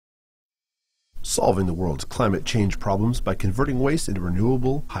solving the world's climate change problems by converting waste into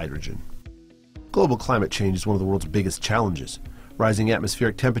renewable hydrogen. Global climate change is one of the world's biggest challenges. Rising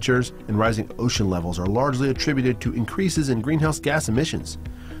atmospheric temperatures and rising ocean levels are largely attributed to increases in greenhouse gas emissions.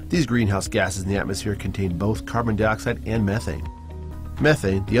 These greenhouse gases in the atmosphere contain both carbon dioxide and methane.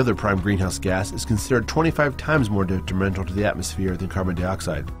 Methane, the other prime greenhouse gas, is considered 25 times more detrimental to the atmosphere than carbon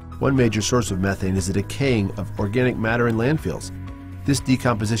dioxide. One major source of methane is the decaying of organic matter in landfills. This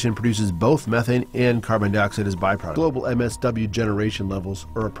decomposition produces both methane and carbon dioxide as byproducts. Global MSW generation levels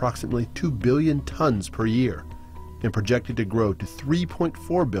are approximately 2 billion tons per year and projected to grow to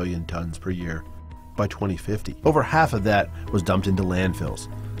 3.4 billion tons per year by 2050. Over half of that was dumped into landfills.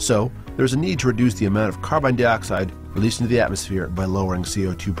 So, there's a need to reduce the amount of carbon dioxide released into the atmosphere by lowering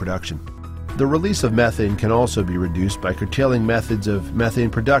CO2 production. The release of methane can also be reduced by curtailing methods of methane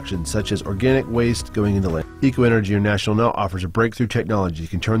production, such as organic waste going into land. EcoEnergy International now offers a breakthrough technology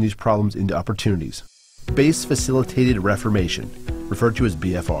that can turn these problems into opportunities. Base Facilitated Reformation, referred to as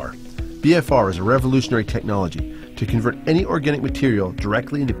BFR. BFR is a revolutionary technology to convert any organic material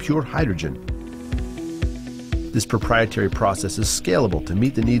directly into pure hydrogen. This proprietary process is scalable to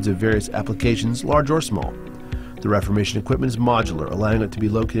meet the needs of various applications, large or small. The reformation equipment is modular, allowing it to be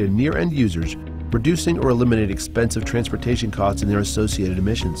located near end users, reducing or eliminating expensive transportation costs and their associated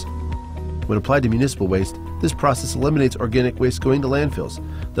emissions. When applied to municipal waste, this process eliminates organic waste going to landfills,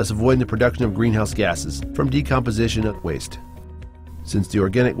 thus avoiding the production of greenhouse gases from decomposition of waste. Since the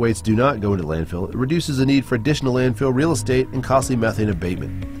organic wastes do not go into landfill, it reduces the need for additional landfill real estate and costly methane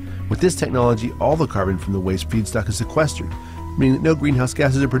abatement. With this technology, all the carbon from the waste feedstock is sequestered, meaning that no greenhouse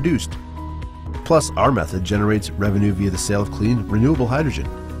gases are produced. Plus, our method generates revenue via the sale of clean, renewable hydrogen.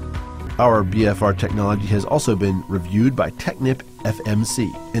 Our BFR technology has also been reviewed by Technip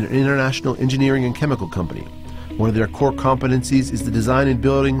FMC, an international engineering and chemical company. One of their core competencies is the design and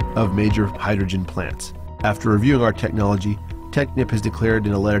building of major hydrogen plants. After reviewing our technology, Technip has declared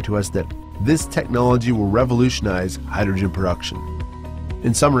in a letter to us that this technology will revolutionize hydrogen production.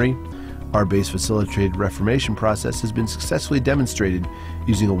 In summary, our base facilitated reformation process has been successfully demonstrated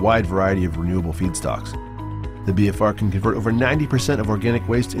using a wide variety of renewable feedstocks. The BFR can convert over 90% of organic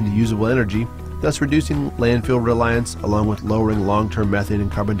waste into usable energy, thus reducing landfill reliance along with lowering long-term methane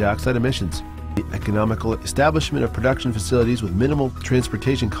and carbon dioxide emissions. The economical establishment of production facilities with minimal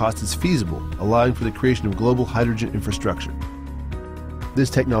transportation costs is feasible, allowing for the creation of global hydrogen infrastructure. This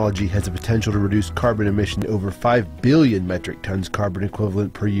technology has the potential to reduce carbon emission to over 5 billion metric tons carbon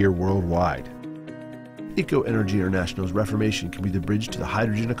equivalent per year worldwide. EcoEnergy International's reformation can be the bridge to the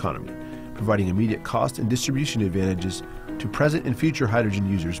hydrogen economy, providing immediate cost and distribution advantages to present and future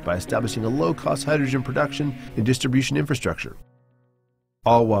hydrogen users by establishing a low-cost hydrogen production and distribution infrastructure,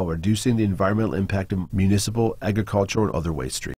 all while reducing the environmental impact of municipal, agricultural, and other waste streams.